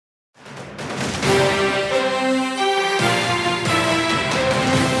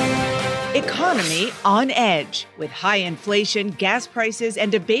economy on edge. With high inflation, gas prices,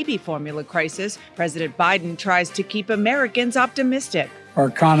 and a baby formula crisis, President Biden tries to keep Americans optimistic. Our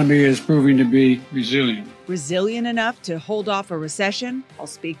economy is proving to be resilient. Resilient enough to hold off a recession? I'll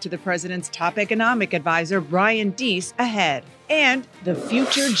speak to the president's top economic advisor, Deese, ahead. And the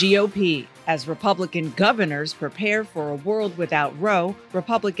future GOP. As Republican governors prepare for a world without Roe,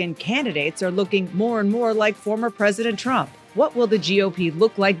 Republican candidates are looking more and more like former President Trump. What will the GOP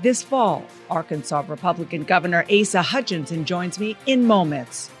look like this fall? Arkansas Republican Governor Asa Hutchinson joins me in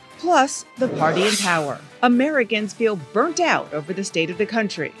moments. Plus, the party in power. Americans feel burnt out over the state of the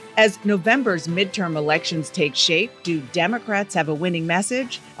country. As November's midterm elections take shape, do Democrats have a winning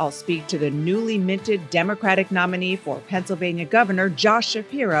message? I'll speak to the newly minted Democratic nominee for Pennsylvania Governor Josh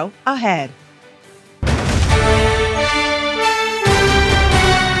Shapiro ahead.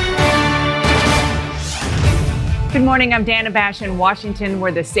 Good morning, I'm Dana Bash in Washington,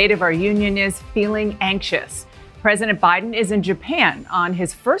 where the State of our Union is feeling anxious. President Biden is in Japan on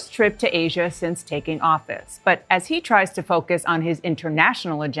his first trip to Asia since taking office. But as he tries to focus on his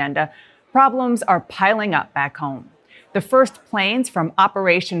international agenda, problems are piling up back home. The first planes from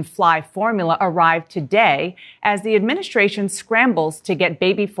Operation Fly Formula arrived today as the administration scrambles to get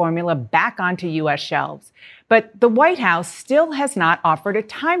baby formula back onto U.S. shelves. But the White House still has not offered a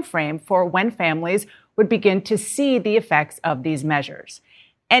time frame for when families would begin to see the effects of these measures.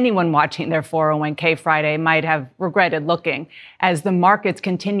 Anyone watching their 401k Friday might have regretted looking as the markets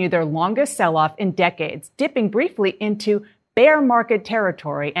continue their longest sell-off in decades, dipping briefly into bear market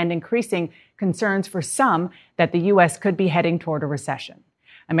territory and increasing concerns for some that the U.S. could be heading toward a recession.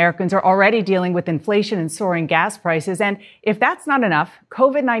 Americans are already dealing with inflation and soaring gas prices. And if that's not enough,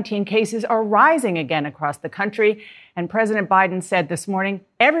 COVID-19 cases are rising again across the country. And President Biden said this morning,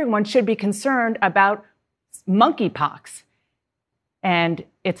 everyone should be concerned about monkeypox. And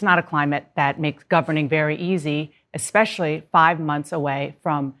it's not a climate that makes governing very easy, especially 5 months away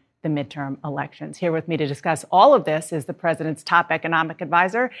from the midterm elections. Here with me to discuss all of this is the president's top economic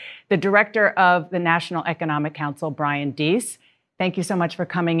advisor, the director of the National Economic Council, Deese. Thank you so much for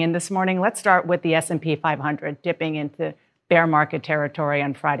coming in this morning. Let's start with the S&P 500 dipping into bear market territory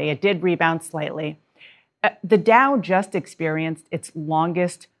on Friday. It did rebound slightly. The Dow just experienced its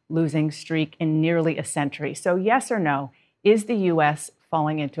longest losing streak in nearly a century. So yes or no? Is the U.S.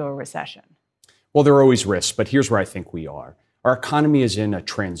 falling into a recession? Well, there are always risks, but here's where I think we are. Our economy is in a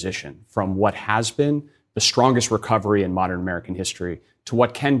transition from what has been the strongest recovery in modern American history to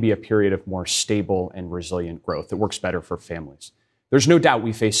what can be a period of more stable and resilient growth that works better for families. There's no doubt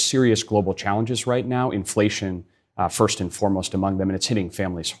we face serious global challenges right now, inflation first and foremost among them, and it's hitting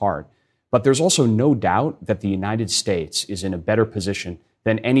families hard. But there's also no doubt that the United States is in a better position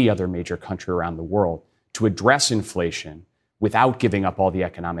than any other major country around the world to address inflation without giving up all the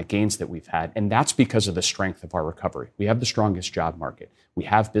economic gains that we've had. And that's because of the strength of our recovery. We have the strongest job market. We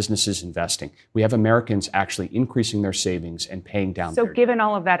have businesses investing. We have Americans actually increasing their savings and paying down their debt. So given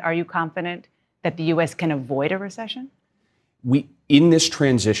all of that, are you confident that the U.S. can avoid a recession? In this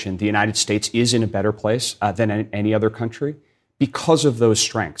transition, the United States is in a better place than any other country because of those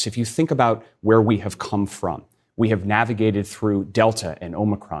strengths. If you think about where we have come from, we have navigated through Delta and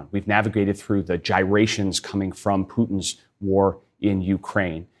Omicron. We've navigated through the gyrations coming from Putin's war in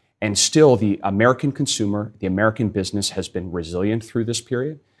Ukraine. And still, the American consumer, the American business has been resilient through this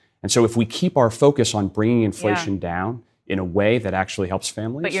period. And so if we keep our focus on bringing inflation down in a way that actually helps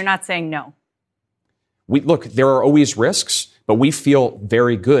families. But you're not saying no. Look, there are always risks, but we feel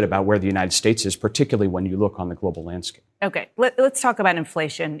very good about where the United States is, particularly when you look on the global landscape. Okay, let's talk about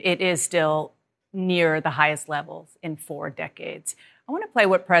inflation. It is still near the highest levels in 4 decades. I want to play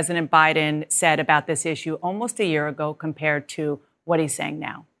what President Biden said about this issue almost a year ago compared to what he's saying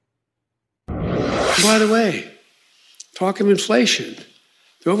now. By the way, talk of inflation.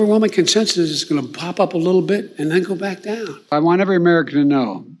 The overwhelming consensus is going to pop up a little bit and then go back down. I want every American to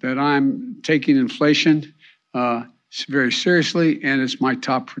know that I'm taking inflation very seriously, and it's my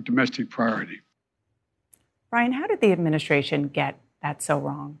top domestic priority. Brian, how did the administration get that so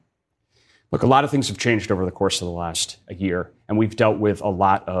wrong? Look, a lot of things have changed over the course of the last year, and we've dealt with a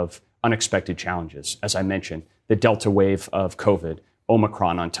lot of unexpected challenges. As I mentioned, the Delta wave of COVID,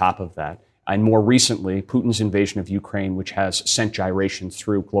 Omicron on top of that, and more recently, Putin's invasion of Ukraine, which has sent gyrations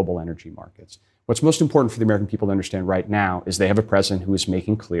through global energy markets. What's most important for the American people to understand right now is they have a president who is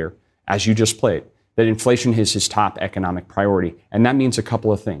making clear, as you just played, that inflation is his top economic priority. And that means a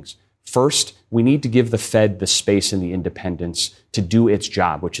couple of things. First, we need to give the Fed the space and the independence to do its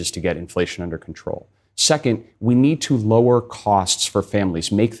job, which is to get inflation under control. Second, we need to lower costs for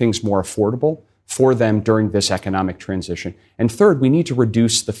families, make things more affordable for them during this economic transition. And third, we need to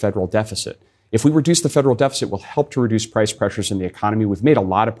reduce the federal deficit. If we reduce the federal deficit, we'll help to reduce price pressures in the economy. We've made a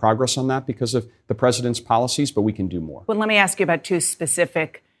lot of progress on that because of the president's policies, but we can do more. Well, let me ask you about two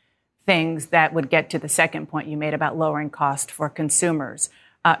specific things that would get to the second point you made about lowering cost for consumers.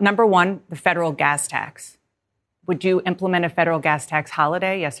 Number one, the federal gas tax. Would you implement a federal gas tax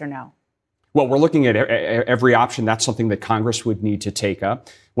holiday, yes or no? Well, we're looking at every option. That's something that Congress would need to take up.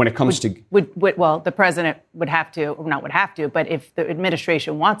 When it comes well, the president would have to, or not would have to, but if the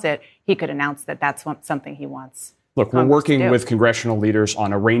administration wants it, he could announce that that's something he wants. Look, we're working with congressional leaders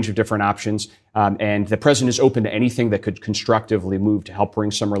on a range of different options, and the president is open to anything that could constructively move to help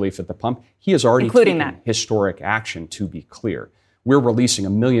bring some relief at the pump. He has already taken historic action, to be clear. We're releasing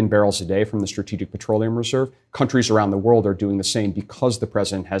 1 million barrels a day from the Strategic Petroleum Reserve. Countries around the world are doing the same because the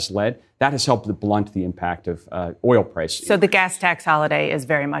president has led. That has helped to blunt the impact of oil prices. So the gas tax holiday is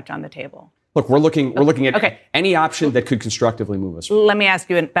very much on the table. Look, we're looking at any option that could constructively move us forward. Let me ask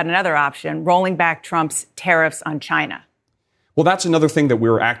you about another option, rolling back Trump's tariffs on China. Well, that's another thing that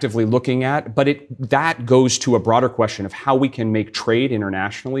we're actively looking at, but that goes to a broader question of how we can make trade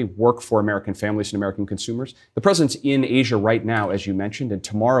internationally work for American families and American consumers. The president's in Asia right now, as you mentioned, and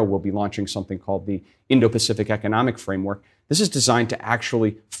tomorrow we'll be launching something called the Indo-Pacific Economic Framework. This is designed to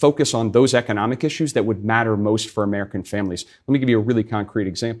actually focus on those economic issues that would matter most for American families. Let me give you a really concrete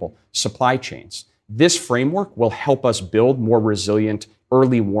example. Supply chains. This framework will help us build more resilient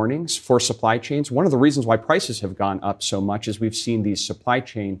early warnings for supply chains. One of the reasons why prices have gone up so much is we've seen these supply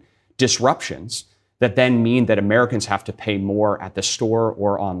chain disruptions that then mean that Americans have to pay more at the store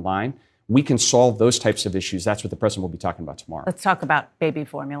or online. We can solve those types of issues. That's what the president will be talking about tomorrow. Let's talk about baby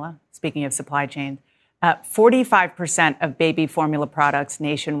formula. Speaking of supply chain, 45% of baby formula products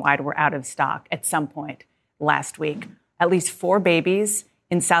nationwide were out of stock at some point last week. At least 4 babies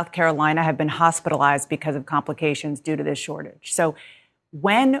in South Carolina have been hospitalized because of complications due to this shortage. So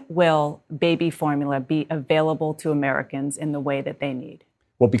when will baby formula be available to Americans in the way that they need?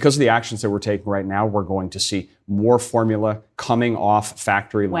 Well, because of the actions that we're taking right now, we're going to see more formula coming off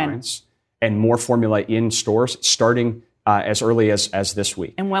factory lines and more formula in stores starting as early as this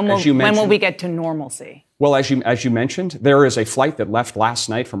week. And when will we get to normalcy? Well, as you mentioned, there is a flight that left last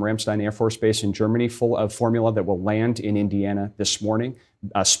night from Ramstein Air Force Base in Germany full of formula that will land in Indiana this morning.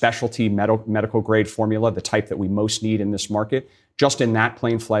 A specialty medical grade formula, the type that we most need in this market. Just in that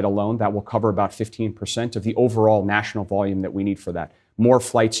plane flight alone, that will cover about 15% of the overall national volume that we need for that. More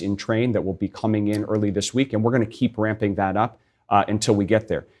flights in train that will be coming in early this week, and we're going to keep ramping that up until we get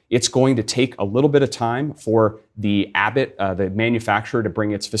there. It's going to take a little bit of time for the Abbott, the manufacturer, to bring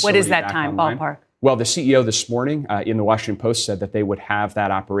its facility back online. What is that time, ballpark? Well, the CEO this morning in the Washington Post said that they would have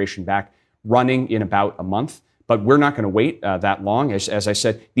that operation back running in about a month. But we're not going to wait that long. As I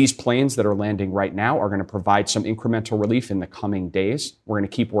said, these planes that are landing right now are going to provide some incremental relief in the coming days. We're going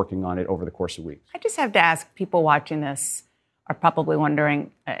to keep working on it over the course of weeks. I just have to ask, people watching this are probably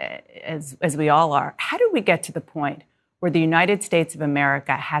wondering, as we all are, how do we get to the point where the United States of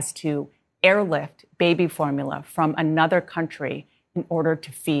America has to airlift baby formula from another country in order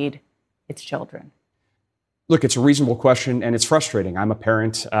to feed its children? Look, it's a reasonable question, and it's frustrating. I'm a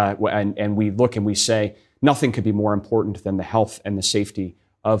parent, and we look and we say, nothing could be more important than the health and the safety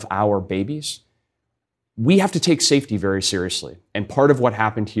of our babies. We have to take safety very seriously. And part of what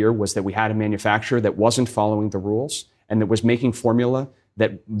happened here was that we had a manufacturer that wasn't following the rules and that was making formula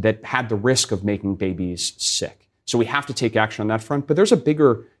that had the risk of making babies sick. So we have to take action on that front. But there's a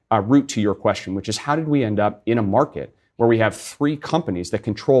bigger route to your question, which is how did we end up in a market where we have 3 companies that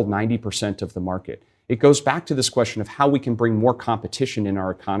control 90% of the market? It goes back to this question of how we can bring more competition in our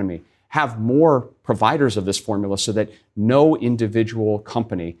economy, have more providers of this formula so that no individual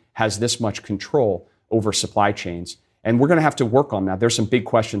company has this much control over supply chains. And we're going to have to work on that. There's some big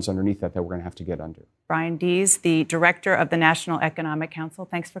questions underneath that we're going to have to get under. Brian Deese, the director of the National Economic Council,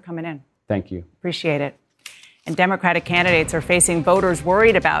 thanks for coming in. Thank you. Appreciate it. And Democratic candidates are facing voters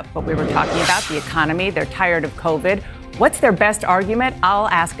worried about what we were talking about, the economy. They're tired of COVID. What's their best argument? I'll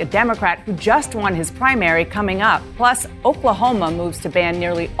ask a Democrat who just won his primary coming up. Plus, Oklahoma moves to ban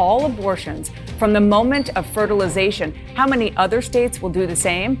nearly all abortions from the moment of fertilization. How many other states will do the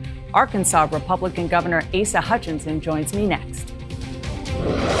same? Arkansas Republican Governor Asa Hutchinson joins me next.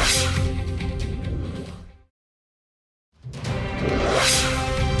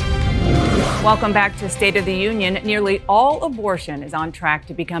 Welcome back to State of the Union. Nearly all abortion is on track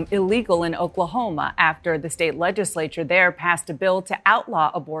to become illegal in Oklahoma after the state legislature there passed a bill to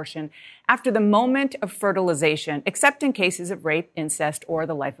outlaw abortion after the moment of fertilization, except in cases of rape, incest, or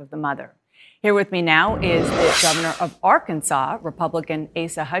the life of the mother. Here with me now is the governor of Arkansas, Republican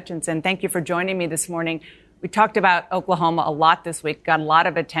Asa Hutchinson. Thank you for joining me this morning. We talked about Oklahoma a lot this week, got a lot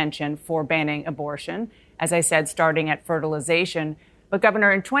of attention for banning abortion, as I said, starting at fertilization. But,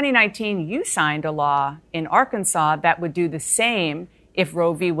 Governor, in 2019, you signed a law in Arkansas that would do the same if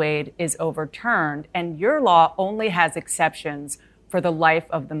Roe v. Wade is overturned. And your law only has exceptions for the life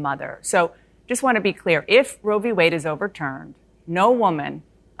of the mother. So just want to be clear. If Roe v. Wade is overturned, no woman,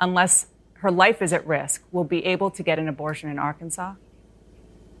 unless her life is at risk, will be able to get an abortion in Arkansas?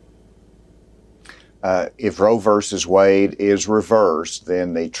 If Roe versus Wade is reversed,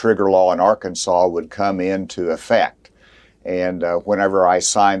 then the trigger law in Arkansas would come into effect. And whenever I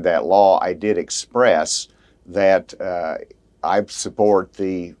signed that law, I did express that I support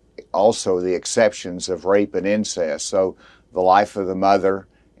also the exceptions of rape and incest. So the life of the mother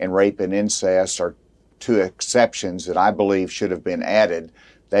and rape and incest are two exceptions that I believe should have been added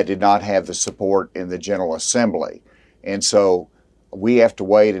that did not have the support in the General Assembly. And so we have to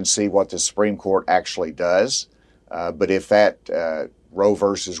wait and see what the Supreme Court actually does. But if that Roe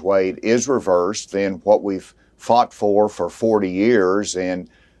versus Wade is reversed, then what we've fought for 40 years in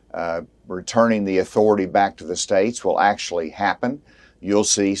returning the authority back to the states will actually happen. You'll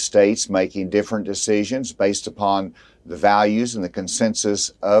see states making different decisions based upon the values and the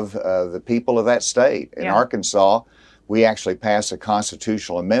consensus of the people of that state. In Arkansas, we actually passed a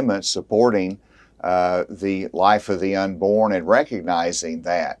constitutional amendment supporting the life of the unborn and recognizing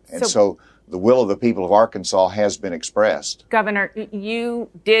that. And so the will of the people of Arkansas has been expressed. Governor, you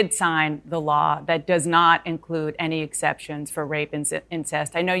did sign the law that does not include any exceptions for rape and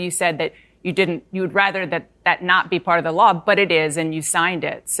incest. I know you said that you would rather that not be part of the law, but it is, and you signed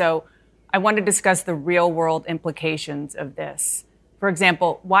it. So I want to discuss the real world implications of this. For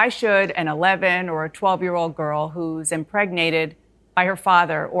example, why should an 11 or a 12-year-old girl who's impregnated by her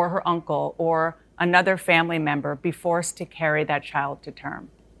father or her uncle or another family member be forced to carry that child to term?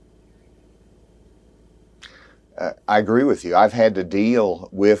 I agree with you. I've had to deal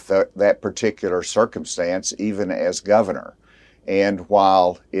with that particular circumstance even as governor. And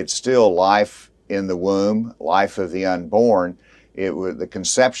while it's still life in the womb, life of the unborn, the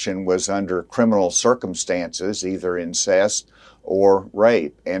conception was under criminal circumstances, either incest or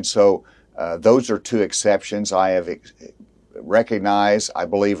rape. And so those are two exceptions I have recognized, I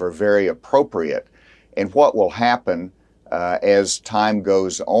believe are very appropriate. And what will happen as time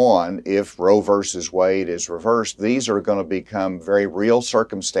goes on, if Roe versus Wade is reversed, these are going to become very real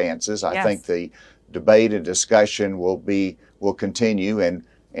circumstances. I think the debate and discussion will continue,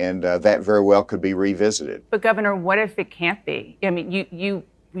 and that very well could be revisited. But Governor, what if it can't be? I mean,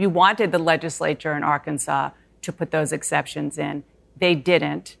 you wanted the legislature in Arkansas to put those exceptions in. They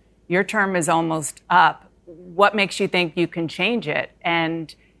didn't. Your term is almost up. What makes you think you can change it?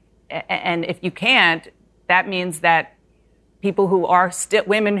 And if you can't, that means that people who are still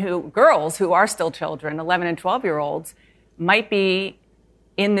girls who are still children, 11 and 12-year-olds, might be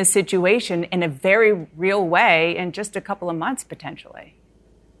in this situation in a very real way in just a couple of months, potentially.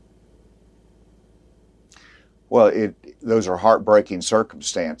 Well, those are heartbreaking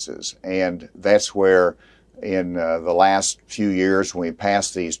circumstances, and that's where in the last few years when we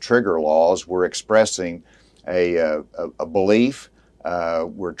passed these trigger laws, we're expressing a belief.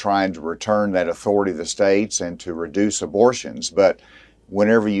 We're trying to return that authority to the states and to reduce abortions. But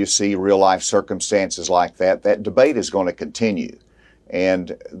whenever you see real-life circumstances like that, that debate is going to continue. And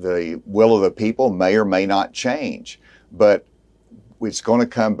the will of the people may or may not change. But it's going to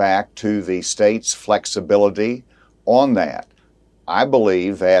come back to the state's flexibility on that. I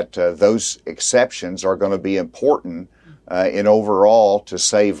believe that those exceptions are going to be important in overall to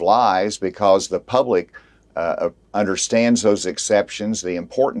save lives, because the public understands those exceptions, the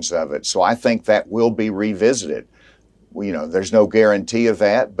importance of it. So I think that will be revisited. There's no guarantee of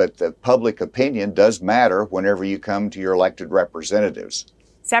that, but the public opinion does matter whenever you come to your elected representatives.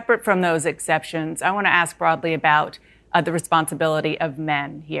 Separate from those exceptions, I want to ask broadly about the responsibility of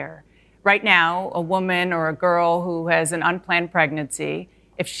men here. Right now, a woman or a girl who has an unplanned pregnancy,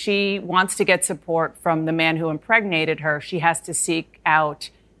 if she wants to get support from the man who impregnated her, she has to seek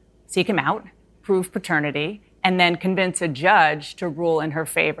him out, prove paternity, and then convince a judge to rule in her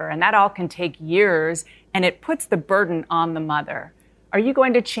favor. And that all can take years, and it puts the burden on the mother. Are you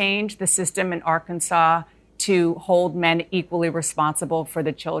going to change the system in Arkansas to hold men equally responsible for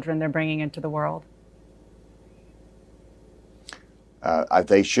the children they're bringing into the world?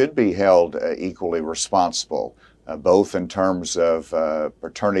 They should be held equally responsible, both in terms of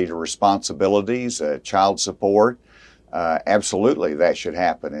paternity responsibilities, child support. Absolutely, that should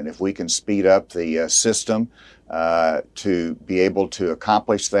happen. And if we can speed up the system to be able to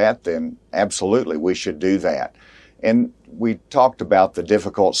accomplish that, then absolutely we should do that. And we talked about the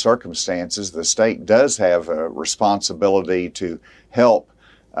difficult circumstances. The state does have a responsibility to help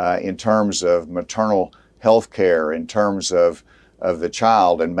in terms of maternal health care, in terms of the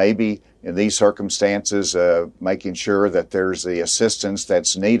child, and maybe in these circumstances, making sure that there's the assistance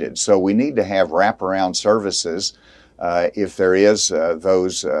that's needed. So we need to have wraparound services if there is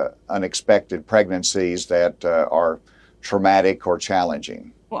those unexpected pregnancies that are traumatic or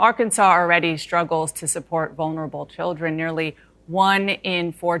challenging. Well, Arkansas already struggles to support vulnerable children. Nearly 1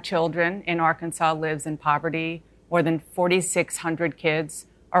 in 4 children in Arkansas lives in poverty. More than 4,600 kids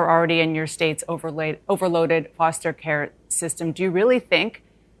are already in your state's overloaded foster care system. Do you really think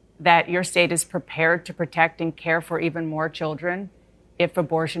that your state is prepared to protect and care for even more children if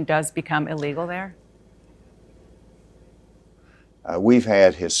abortion does become illegal there? We've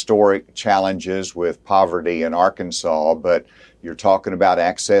had historic challenges with poverty in Arkansas, but you're talking about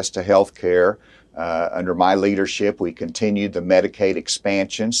access to health care. Under my leadership, we continued the Medicaid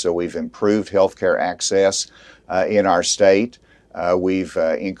expansion, so we've improved health care access in our state. We've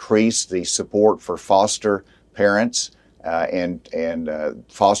increased the support for foster parents and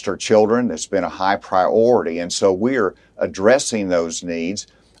foster children. That's been a high priority, and so we're addressing those needs.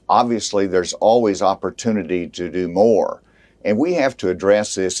 Obviously, there's always opportunity to do more. And we have to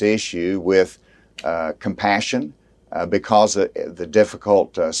address this issue with compassion because of the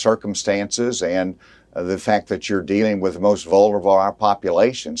difficult circumstances and the fact that you're dealing with the most vulnerable of our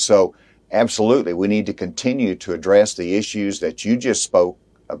population. So absolutely, we need to continue to address the issues that you just spoke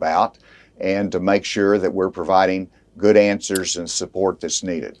about and to make sure that we're providing good answers and support that's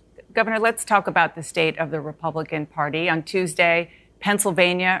needed. Governor, let's talk about the state of the Republican Party. On Tuesday,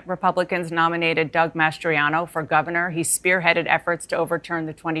 Pennsylvania Republicans nominated Doug Mastriano for governor. He spearheaded efforts to overturn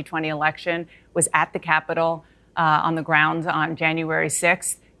the 2020 election, was at the Capitol on the ground on January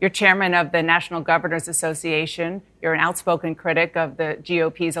 6th. You're chairman of the National Governors Association. You're an outspoken critic of the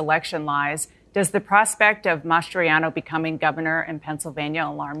GOP's election lies. Does the prospect of Mastriano becoming governor in Pennsylvania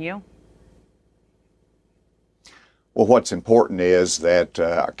alarm you? Well, what's important is that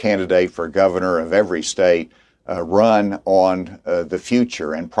a candidate for governor of every state run on the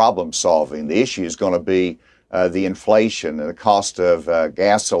future and problem solving. The issue is going to be the inflation and the cost of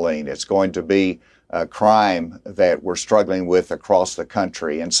gasoline. It's going to be crime that we're struggling with across the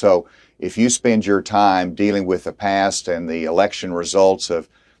country. And so if you spend your time dealing with the past and the election results of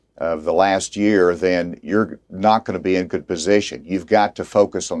the last year, then you're not going to be in good position. You've got to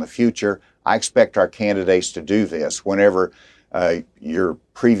focus on the future. I expect our candidates to do this. Whenever your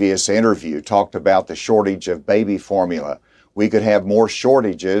previous interview talked about the shortage of baby formula, we could have more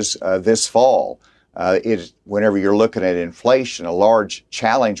shortages this fall. Whenever you're looking at inflation, a large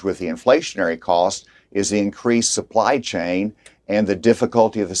challenge with the inflationary cost is the increased supply chain and the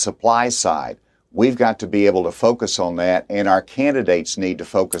difficulty of the supply side. We've got to be able to focus on that, and our candidates need to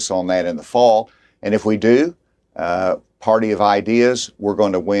focus on that in the fall. And if we do, party of ideas, we're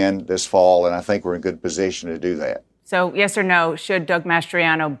going to win this fall, and I think we're in good position to do that. So, yes or no, should Doug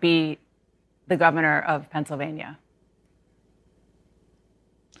Mastriano be the governor of Pennsylvania?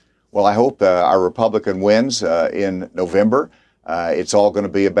 Well, I hope our Republican wins in November. It's all going to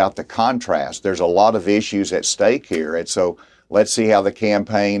be about the contrast. There's a lot of issues at stake here. And so let's see how the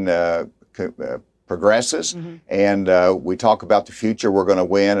campaign progresses. Mm-hmm. And we talk about the future. We're going to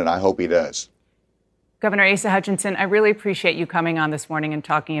win, and I hope he does. Governor Asa Hutchinson, I really appreciate you coming on this morning and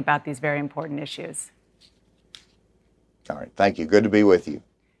talking about these very important issues. All right. Thank you. Good to be with you.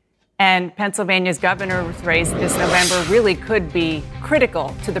 And Pennsylvania's governor's race this November really could be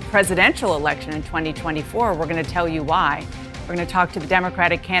critical to the presidential election in 2024. We're going to tell you why. We're going to talk to the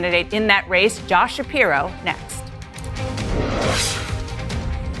Democratic candidate in that race, Josh Shapiro, next.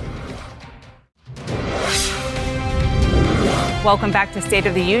 Welcome back to State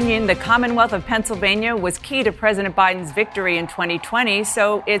of the Union. The Commonwealth of Pennsylvania was key to President Biden's victory in 2020,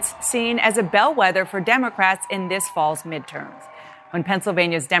 so it's seen as a bellwether for Democrats in this fall's midterms. When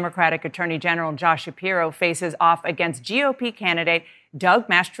Pennsylvania's Democratic Attorney General Josh Shapiro faces off against GOP candidate Doug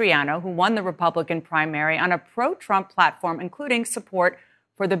Mastriano, who won the Republican primary on a pro-Trump platform, including support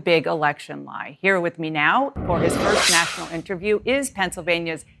for the big election lie. Here with me now for his first national interview is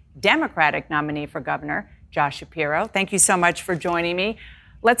Pennsylvania's Democratic nominee for governor, Josh Shapiro. Thank you so much for joining me.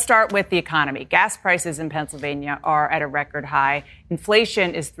 Let's start with the economy. Gas prices in Pennsylvania are at a record high.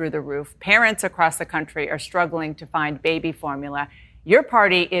 Inflation is through the roof. Parents across the country are struggling to find baby formula. Your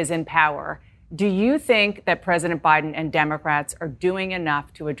party is in power. Do you think that President Biden and Democrats are doing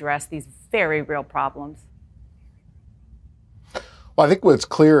enough to address these very real problems? Well, I think what's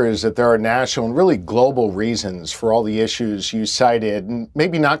clear is that there are national and really global reasons for all the issues you cited, and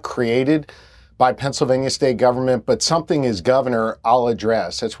maybe not created by Pennsylvania state government, but something as governor I'll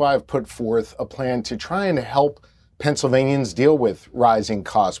address. That's why I've put forth a plan to try and help Pennsylvanians deal with rising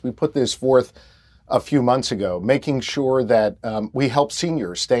costs. We put this forth a few months ago, making sure that we help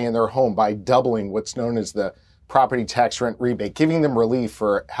seniors stay in their home by doubling what's known as the property tax rent rebate, giving them relief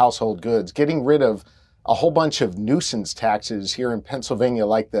for household goods, getting rid of a whole bunch of nuisance taxes here in Pennsylvania,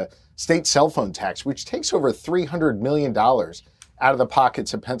 like the state cell phone tax, which takes over $300 million out of the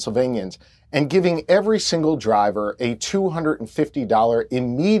pockets of Pennsylvanians, and giving every single driver a $250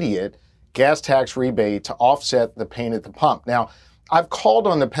 immediate gas tax rebate to offset the pain at the pump. Now, I've called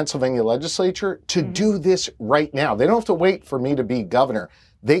on the Pennsylvania legislature to do this right now. They don't have to wait for me to be governor.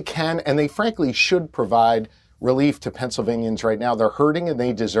 They can, and they frankly should provide relief to Pennsylvanians right now. They're hurting and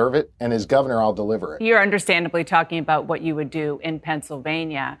they deserve it. And as governor, I'll deliver it. You're understandably talking about what you would do in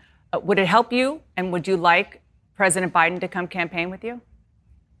Pennsylvania. Would it help you? And would you like President Biden to come campaign with you?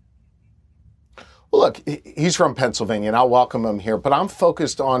 Well, look, he's from Pennsylvania and I'll welcome him here, but I'm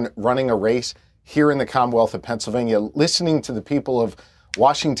focused on running a race here in the Commonwealth of Pennsylvania, listening to the people of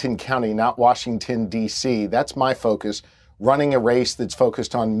Washington County, not Washington, D.C. That's my focus, running a race that's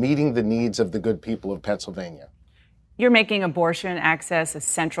focused on meeting the needs of the good people of Pennsylvania. You're making abortion access a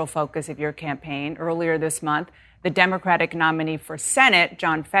central focus of your campaign. Earlier this month, the Democratic nominee for Senate,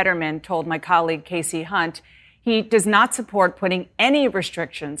 John Fetterman, told my colleague Casey Hunt he does not support putting any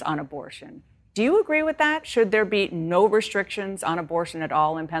restrictions on abortion. Do you agree with that? Should there be no restrictions on abortion at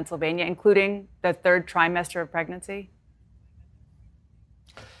all in Pennsylvania, including the third trimester of pregnancy?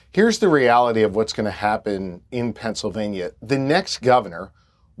 Here's the reality of what's going to happen in Pennsylvania. The next governor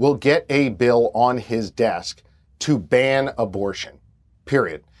will get a bill on his desk to ban abortion,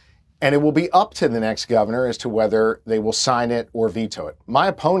 period. And it will be up to the next governor as to whether they will sign it or veto it. My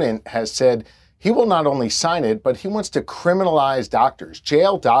opponent has said he will not only sign it, but he wants to criminalize doctors,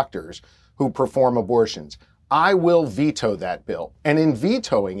 jail doctors who perform abortions. I will veto that bill. And in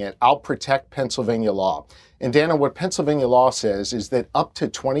vetoing it, I'll protect Pennsylvania law. And Dana, what Pennsylvania law says is that up to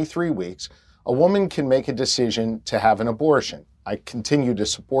 23 weeks, a woman can make a decision to have an abortion. I continue to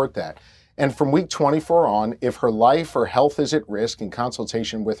support that. And from week 24 on, if her life or health is at risk in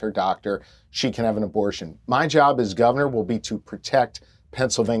consultation with her doctor, she can have an abortion. My job as governor will be to protect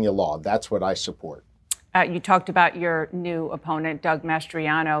Pennsylvania law. That's what I support. You talked about your new opponent, Doug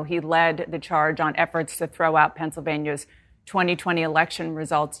Mastriano. He led the charge on efforts to throw out Pennsylvania's 2020 election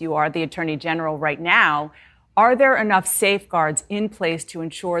results. You are the Attorney General right now. Are there enough safeguards in place to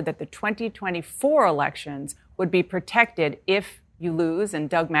ensure that the 2024 elections would be protected if you lose and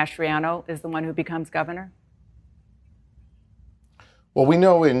Doug Mastriano is the one who becomes governor? Well, we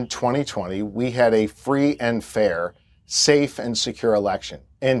know in 2020 we had a free and fair, safe and secure election.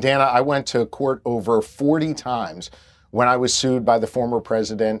 And Dana, I went to court over 40 times when I was sued by the former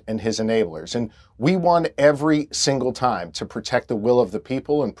president and his enablers. And we won every single time to protect the will of the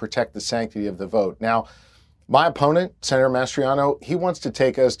people and protect the sanctity of the vote. Now, my opponent, Senator Mastriano, he wants to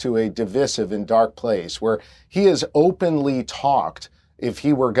take us to a divisive and dark place where he has openly talked, if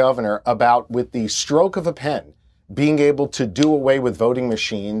he were governor, about with the stroke of a pen, being able to do away with voting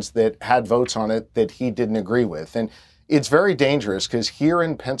machines that had votes on it that he didn't agree with. And it's very dangerous because here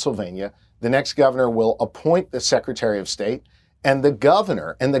in Pennsylvania, the next governor will appoint the Secretary of State, and the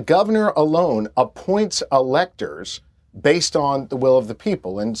governor alone appoints electors based on the will of the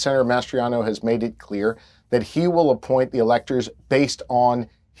people. And Senator Mastriano has made it clear that he will appoint the electors based on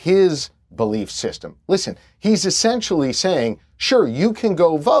his belief system. Listen, he's essentially saying, sure, you can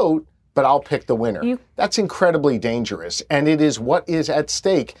go vote, but I'll pick the winner. That's incredibly dangerous, and it is what is at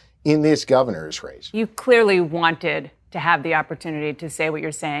stake in this governor's race. You clearly wanted to have the opportunity to say what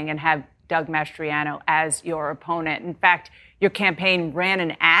you're saying and have Doug Mastriano as your opponent. In fact, your campaign ran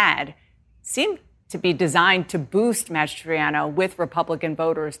an ad, seemed to be designed to boost Mastriano with Republican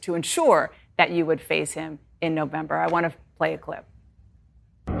voters to ensure that you would face him in November. I want to play a clip.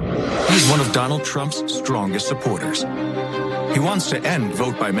 He's one of Donald Trump's strongest supporters. He wants to end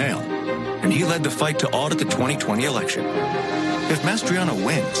vote by mail, and he led the fight to audit the 2020 election. If Mastriano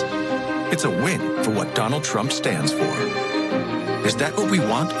wins, it's a win for what Donald Trump stands for. Is that what we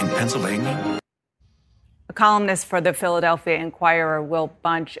want in Pennsylvania? A columnist for the Philadelphia Inquirer, Will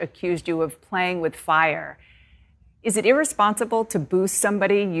Bunch, accused you of playing with fire. Is it irresponsible to boost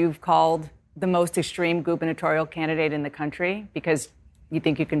somebody you've called the most extreme gubernatorial candidate in the country because you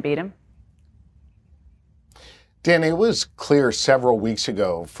think you can beat him? Dan, it was clear several weeks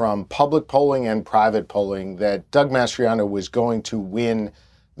ago from public polling and private polling that Doug Mastriano was going to win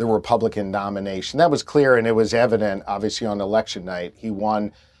the Republican nomination. That was clear, and it was evident, obviously, on election night. He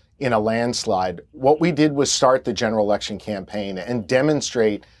won in a landslide. What we did was start the general election campaign and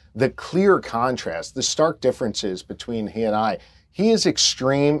demonstrate the clear contrast, the stark differences between he and I. He is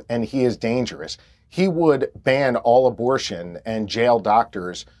extreme and he is dangerous. He would ban all abortion and jail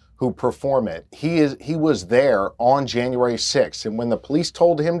doctors who perform it. He was there on January 6th, and when the police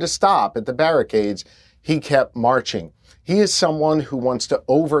told him to stop at the barricades, he kept marching. He is someone who wants to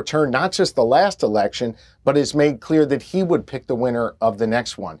overturn not just the last election, but has made clear that he would pick the winner of the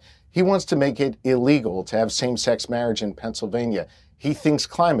next one. He wants to make it illegal to have same-sex marriage in Pennsylvania. He thinks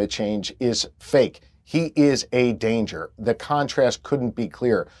climate change is fake. He is a danger. The contrast couldn't be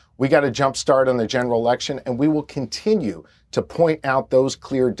clearer. We got a jump start on the general election, and we will continue to point out those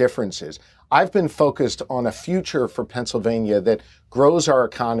clear differences. I've been focused on a future for Pennsylvania that grows our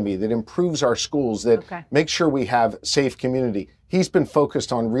economy, that improves our schools, that makes sure we have safe community. He's been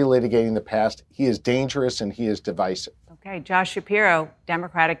focused on relitigating the past. He is dangerous and he is divisive. Okay, Josh Shapiro,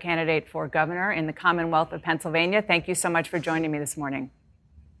 Democratic candidate for governor in the Commonwealth of Pennsylvania. Thank you so much for joining me this morning.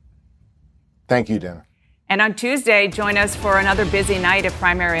 Thank you, Dana. And on Tuesday, join us for another busy night of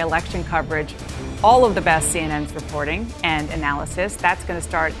primary election coverage. All of the best CNN's reporting and analysis. That's going to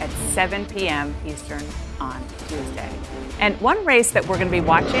start at 7 p.m. Eastern on Tuesday. And one race that we're going to be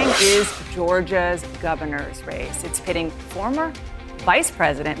watching is Georgia's governor's race. It's pitting former Vice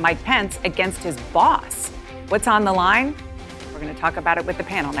President Mike Pence against his boss. What's on the line? We're going to talk about it with the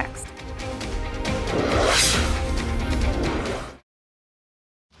panel next.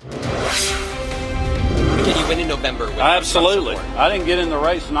 Can you win in November? Absolutely. I didn't get in the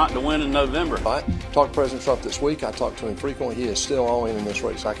race not to win in November. I talked to President Trump this week. I talked to him frequently. He is still all in this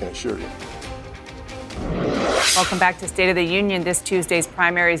race, I can assure you. Welcome back to State of the Union. This Tuesday's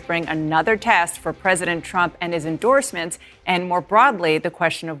primaries bring another test for President Trump and his endorsements, and more broadly, the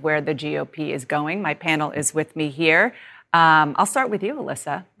question of where the GOP is going. My panel is with me here. I'll start with you,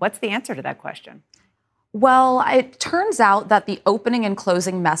 Alyssa. What's the answer to that question? Well, it turns out that the opening and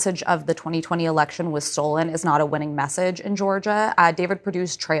closing message of the 2020 election was stolen is not a winning message in Georgia. David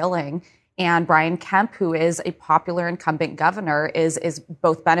Perdue's trailing, and Brian Kemp, who is a popular incumbent governor, is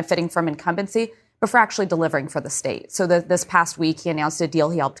both benefiting from incumbency, but for actually delivering for the state. So this past week, he announced a deal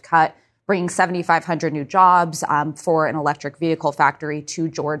he helped cut, bringing 7,500 new jobs for an electric vehicle factory to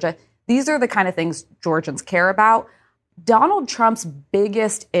Georgia. These are the kind of things Georgians care about. Donald Trump's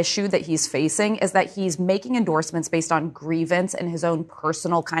biggest issue that he's facing is that he's making endorsements based on grievance and his own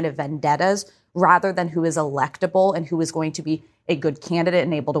personal kind of vendettas rather than who is electable and who is going to be a good candidate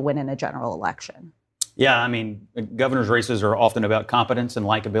and able to win in a general election. Yeah, I mean, governor's races are often about competence and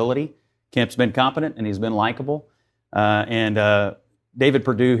likability. Kemp's been competent and he's been likable. And David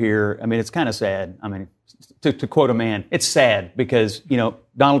Perdue here, I mean, it's kind of sad. I mean, to quote a man, it's sad because, you know,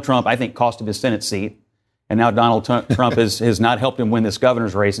 Donald Trump, I think, cost him his Senate seat. And now Donald Trump has not helped him win this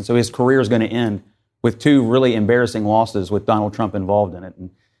governor's race. And so his career is going to end with two really embarrassing losses with Donald Trump involved in it. And,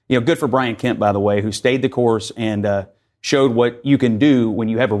 you know, good for Brian Kemp, by the way, who stayed the course and showed what you can do when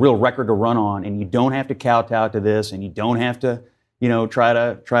you have a real record to run on and you don't have to kowtow to this and you don't have to, you know, try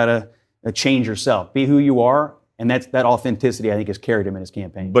to change yourself. Be who you are. And that authenticity, I think, has carried him in his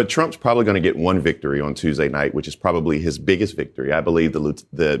campaign. But Trump's probably going to get one victory on Tuesday night, which is probably his biggest victory. I believe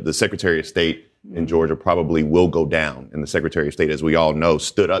the Secretary of State in Georgia probably will go down. And the Secretary of State, as we all know,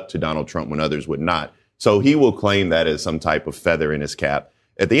 stood up to Donald Trump when others would not. So he will claim that as some type of feather in his cap.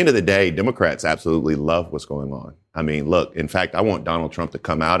 At the end of the day, Democrats absolutely love what's going on. I mean, look, in fact, I want Donald Trump to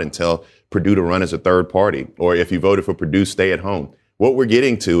come out and tell Perdue to run as a third party. Or if you voted for Perdue, stay at home. What we're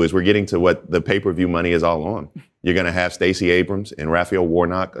getting to what the pay-per-view money is all on. You're going to have Stacey Abrams and Raphael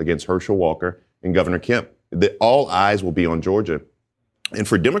Warnock against Herschel Walker and Governor Kemp. All eyes will be on Georgia. And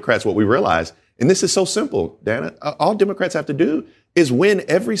for Democrats, what we realize, and this is so simple, Dana, all Democrats have to do is win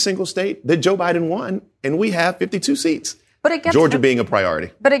every single state that Joe Biden won, and we have 52 seats. But Georgia being a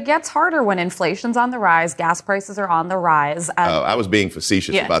priority. But it gets harder when inflation's on the rise, gas prices are on the rise. I was being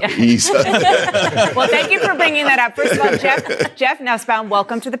facetious about the ease. Well, thank you for bringing that up. First of all, Jeff Nussbaum,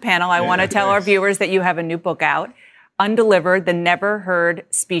 welcome to the panel. I want to tell our viewers that you have a new book out, Undelivered, the Never Heard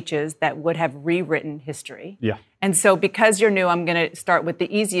Speeches That Would Have Rewritten History. Yeah. And so because you're new, I'm going to start with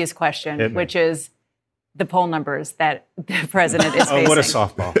the easiest question, which is the poll numbers that the president is facing. Oh, what a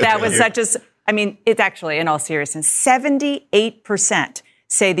softball. That was such a... I mean, it's actually, in all seriousness, 78%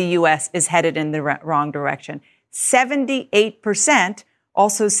 say the U.S. is headed in the wrong direction. 78%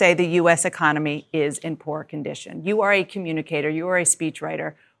 also say the U.S. economy is in poor condition. You are a communicator. You are a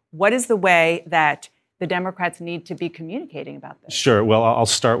speechwriter. What is the way that the Democrats need to be communicating about this? Sure. Well, I'll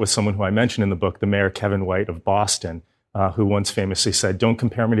start with someone who I mentioned in the book, the Mayor Kevin White of Boston, who once famously said, "Don't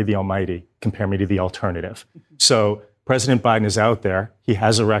compare me to the Almighty, compare me to the alternative." So President Biden is out there. He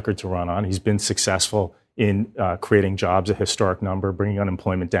has a record to run on. He's been successful in creating jobs, a historic number, bringing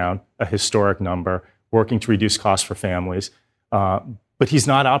unemployment down, a historic number, working to reduce costs for families. But he's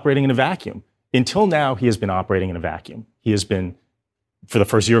not operating in a vacuum. Until now, he has been operating in a vacuum. He has been, for the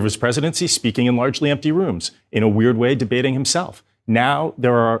first year of his presidency, speaking in largely empty rooms, in a weird way, debating himself. Now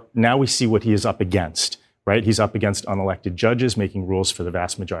we see what he is up against, right? He's up against unelected judges making rules for the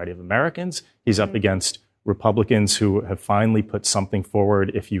vast majority of Americans. He's up against Republicans who have finally put something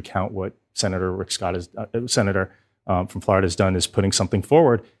forward. If you count what Senator Rick Scott, Senator from Florida, has done, is putting something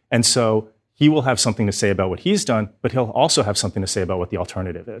forward. And so he will have something to say about what he's done, but he'll also have something to say about what the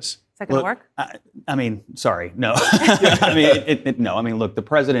alternative is. Is that going to work? I mean, sorry, no. I mean, no. I mean, look, the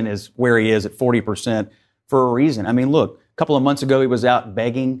president is where he is at 40% for a reason. I mean, look, a couple of months ago, he was out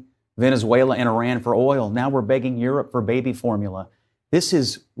begging Venezuela and Iran for oil. Now we're begging Europe for baby formula. This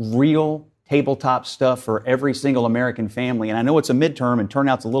is real tabletop stuff for every single American family. And I know it's a midterm and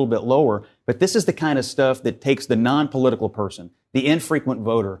turnout's a little bit lower, but this is the kind of stuff that takes the non-political person, the infrequent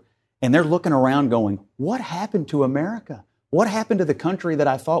voter, and they're looking around going, what happened to America? What happened to the country that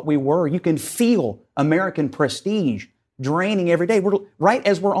I thought we were? You can feel American prestige draining every day. We're right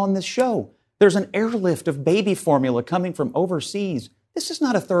as we're on this show. There's an airlift of baby formula coming from overseas. This is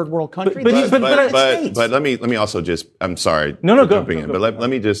not a third world country. But let me also just, I'm sorry for jumping in, but let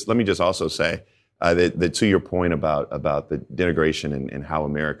me just also say that to your point about the denigration and how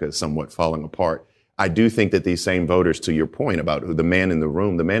America is somewhat falling apart, I do think that these same voters, to your point about the man in the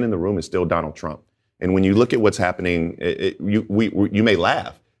room is still Donald Trump. And when you look at what's happening, you may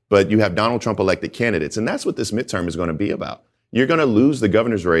laugh, but you have Donald Trump elected candidates, and that's what this midterm is going to be about. You're going to lose the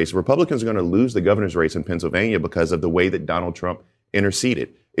governor's race. Republicans are going to lose the governor's race in Pennsylvania because of the way that Donald Trump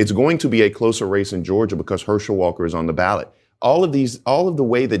interceded. It's going to be a closer race in Georgia because Herschel Walker is on the ballot. All of the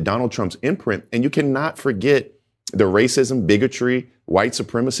way that Donald Trump's imprint, and you cannot forget the racism, bigotry, white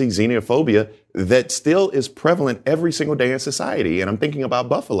supremacy, xenophobia that still is prevalent every single day in society. And I'm thinking about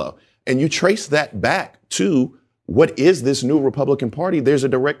Buffalo. And you trace that back to what is this new Republican Party? There's a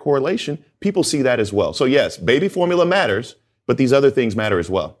direct correlation. People see that as well. So yes, baby formula matters, but these other things matter as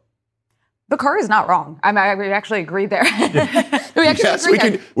well. The car is not wrong. I actually agree there.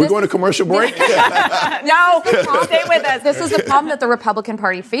 We're going to commercial break. No, stay with us. This is the problem that the Republican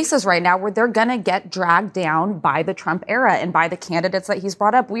Party faces right now, where they're going to get dragged down by the Trump era and by the candidates that he's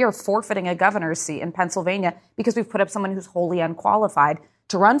brought up. We are forfeiting a governor's seat in Pennsylvania because we've put up someone who's wholly unqualified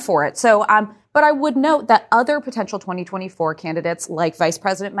to run for it. So, but I would note that other potential 2024 candidates like Vice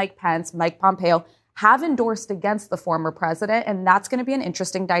President Mike Pence, Mike Pompeo, have endorsed against the former president, and that's going to be an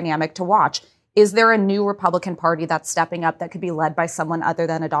interesting dynamic to watch. Is there a new Republican Party that's stepping up that could be led by someone other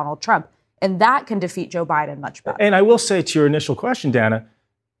than a Donald Trump? And that can defeat Joe Biden much better. And I will say to your initial question, Dana,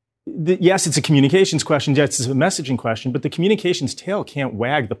 yes, it's a communications question, yes, it's a messaging question, but the communications tail can't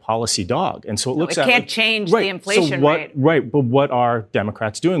wag the policy dog. And so it can't change the inflation rate. Right, but what are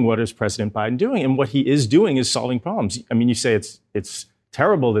Democrats doing? What is President Biden doing? And what he is doing is solving problems. I mean, you say it's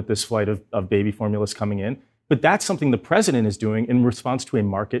terrible that this flight of baby formula is coming in, but that's something the president is doing in response to a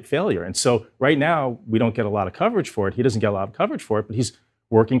market failure. And so right now, we don't get a lot of coverage for it. He doesn't get a lot of coverage for it, but he's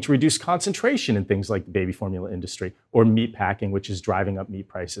working to reduce concentration in things like the baby formula industry or meat packing, which is driving up meat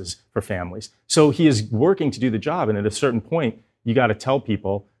prices for families. So he is working to do the job. And at a certain point, you got to tell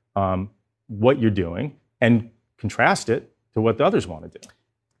people what you're doing and contrast it to what the others want to do.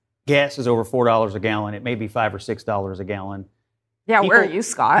 Gas is over $4 a gallon. It may be $5 or $6 a gallon. Yeah, where are you,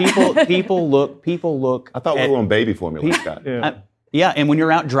 Scott? People look. I thought we were on baby formula, Scott. Yeah, and when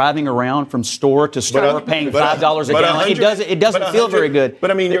you're out driving around from store to store, paying $5 a gallon, it doesn't feel very good.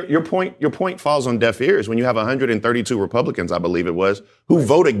 But I mean, your point falls on deaf ears when you have 132 Republicans, I believe it was, who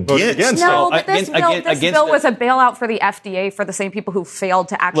vote against. No, but this bill was a bailout for the FDA for the same people who failed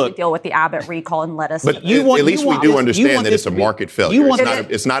to actually deal with the Abbott recall and let us. But at least we do understand that it's a market failure.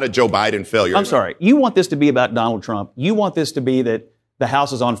 It's not a Joe Biden failure. I'm sorry. You want this to be about Donald Trump. You want this to be that the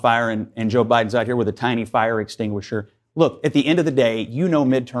house is on fire and Joe Biden's out here with a tiny fire extinguisher. Look, at the end of the day,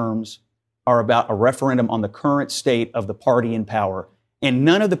 midterms are about a referendum on the current state of the party in power. And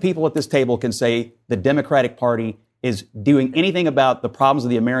none of the people at this table can say the Democratic Party is doing anything about the problems of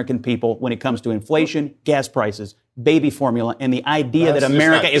the American people when it comes to inflation, gas prices, baby formula, and the idea that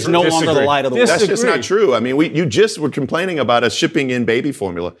America is no longer the light of the world. That's just not true. I mean, you just were complaining about us shipping in baby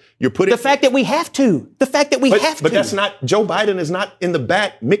formula. You're putting the fact that we have to. But that's not. Joe Biden is not in the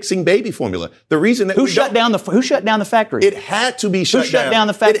back mixing baby formula. The reason that who shut down the factory? It had to be shut down. Who shut down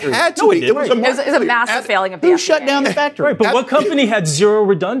the factory? It had to be. It was a massive failing of the Who shut down the factory? Right, but what company had zero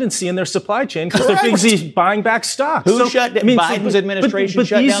redundancy in their supply chain because they're busy buying back stock? Who shut down? Biden's administration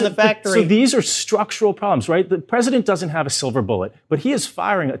shut down the factory. So these are structural problems, right? The president doesn't have a silver bullet, but he is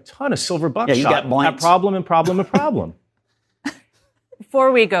firing a ton of silver buckshot you got blanks. at problem and problem and problem.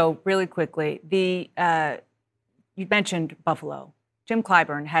 Before we go, really quickly, you mentioned Buffalo. Jim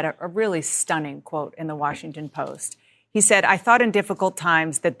Clyburn had a really stunning quote in the Washington Post. He said, "I thought in difficult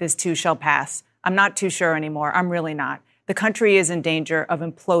times that this too shall pass. I'm not too sure anymore. I'm really not. The country is in danger of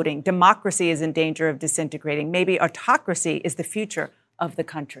imploding. Democracy is in danger of disintegrating. Maybe autocracy is the future of the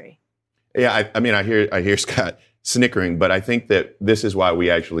country." Yeah, I hear Scott snickering, but I think that this is why we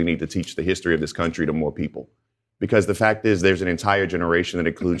actually need to teach the history of this country to more people. Because the fact is, there's an entire generation that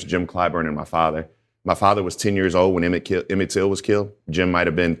includes Jim Clyburn and my father. My father was 10 years old when Emmett Till was killed. Jim might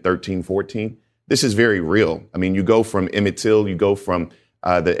have been 13, 14. This is very real. I mean, you go from Emmett Till, you go from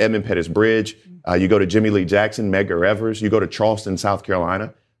the Edmund Pettus Bridge, you go to Jimmy Lee Jackson, Medgar Evers, you go to Charleston, South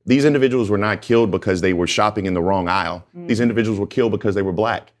Carolina. These individuals were not killed because they were shopping in the wrong aisle. These individuals were killed because they were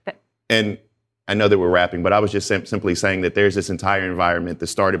black. And I know that we're wrapping, but I was just simply saying that there's this entire environment that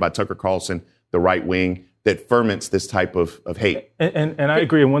started by Tucker Carlson, the right wing, that ferments this type of hate. And I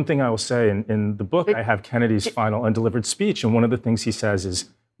agree. And one thing I will say, in the book, I have Kennedy's final undelivered speech. And one of the things he says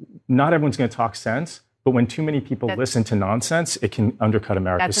is, not everyone's going to talk sense, but when too many people listen to nonsense, it can undercut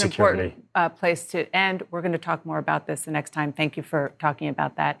America's security. That's an important place to end. We're going to talk more about this the next time. Thank you for talking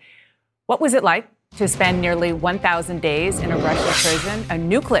about that. What was it like to spend nearly 1,000 days in a Russian prison? A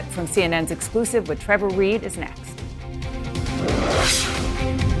new clip from CNN's Exclusive with Trevor Reed is next.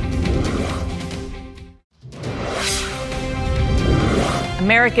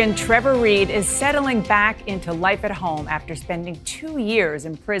 American Trevor Reed is settling back into life at home after spending 2 years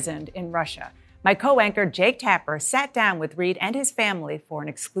imprisoned in Russia. My co-anchor Jake Tapper sat down with Reed and his family for an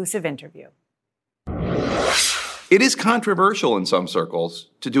exclusive interview. It is controversial in some circles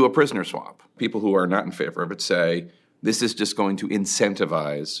to do a prisoner swap. People who are not in favor of it say this is just going to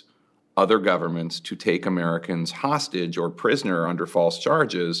incentivize other governments to take Americans hostage or prisoner under false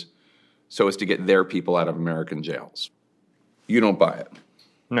charges so as to get their people out of American jails. You don't buy it.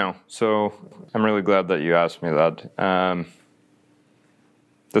 No. So I'm really glad that you asked me that.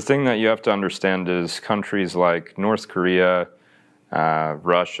 The thing that you have to understand is countries like North Korea,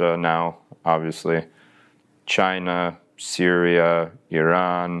 Russia now, obviously, China, Syria,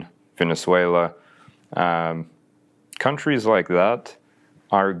 Iran, Venezuela, countries like that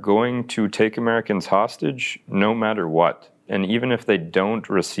are going to take Americans hostage no matter what. And even if they don't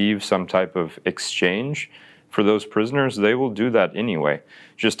receive some type of exchange for those prisoners, they will do that anyway,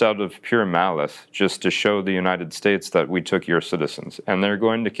 just out of pure malice, just to show the United States that we took your citizens. And they're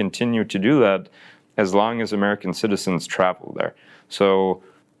going to continue to do that as long as American citizens travel there. So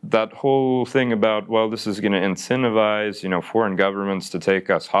that whole thing about, well, this is going to incentivize, foreign governments to take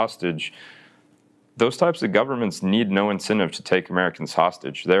us hostage, those types of governments need no incentive to take Americans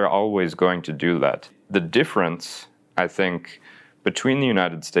hostage. They're always going to do that. The difference, I think, between the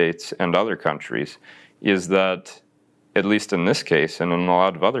United States and other countries is that, at least in this case and in a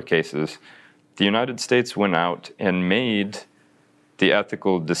lot of other cases, the United States went out and made the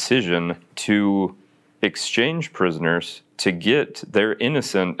ethical decision to exchange prisoners to get their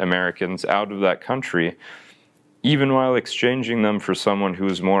innocent Americans out of that country, even while exchanging them for someone who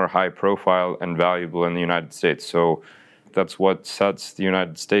is more high profile and valuable in the United States. So that's what sets the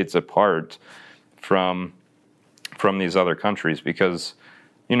United States apart from these other countries, because,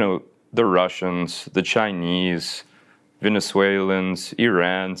 the Russians, the Chinese, Venezuelans,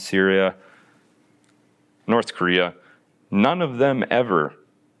 Iran, Syria, North Korea, none of them ever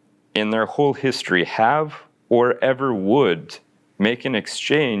in their whole history have or ever would make an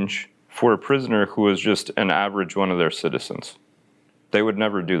exchange for a prisoner who is just an average one of their citizens. They would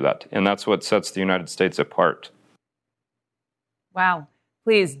never do that. And that's what sets the United States apart. Wow.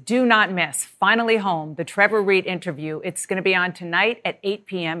 Please do not miss Finally Home, the Trevor Reed interview. It's going to be on tonight at 8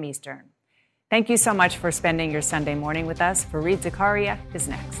 p.m. Eastern. Thank you so much for spending your Sunday morning with us. Fareed Zakaria is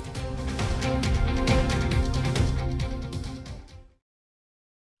next.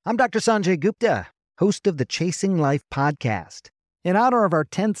 I'm Dr. Sanjay Gupta, host of the Chasing Life podcast. In honor of our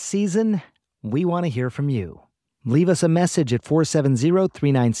 10th season, we want to hear from you. Leave us a message at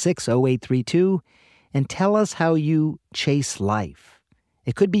 470-396-0832 and tell us how you chase life.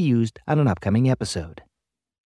 It could be used on an upcoming episode.